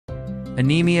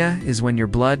Anemia is when your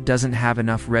blood doesn't have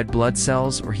enough red blood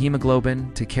cells or hemoglobin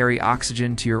to carry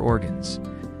oxygen to your organs.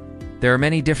 There are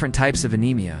many different types of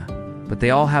anemia, but they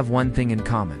all have one thing in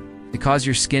common. They cause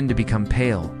your skin to become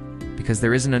pale because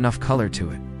there isn't enough color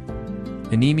to it.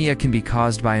 Anemia can be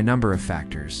caused by a number of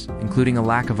factors, including a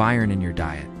lack of iron in your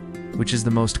diet, which is the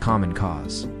most common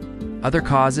cause. Other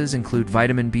causes include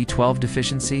vitamin B12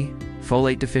 deficiency,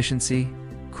 folate deficiency,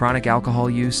 chronic alcohol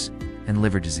use, and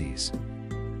liver disease.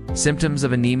 Symptoms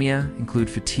of anemia include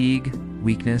fatigue,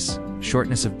 weakness,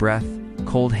 shortness of breath,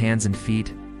 cold hands and feet,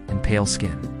 and pale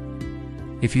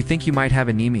skin. If you think you might have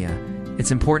anemia,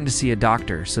 it's important to see a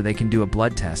doctor so they can do a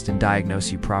blood test and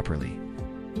diagnose you properly.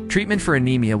 Treatment for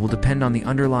anemia will depend on the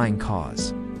underlying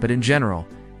cause, but in general,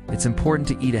 it's important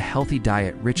to eat a healthy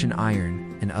diet rich in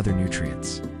iron and other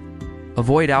nutrients.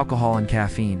 Avoid alcohol and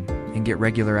caffeine, and get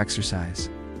regular exercise.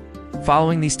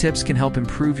 Following these tips can help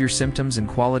improve your symptoms and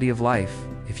quality of life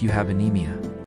if you have anemia.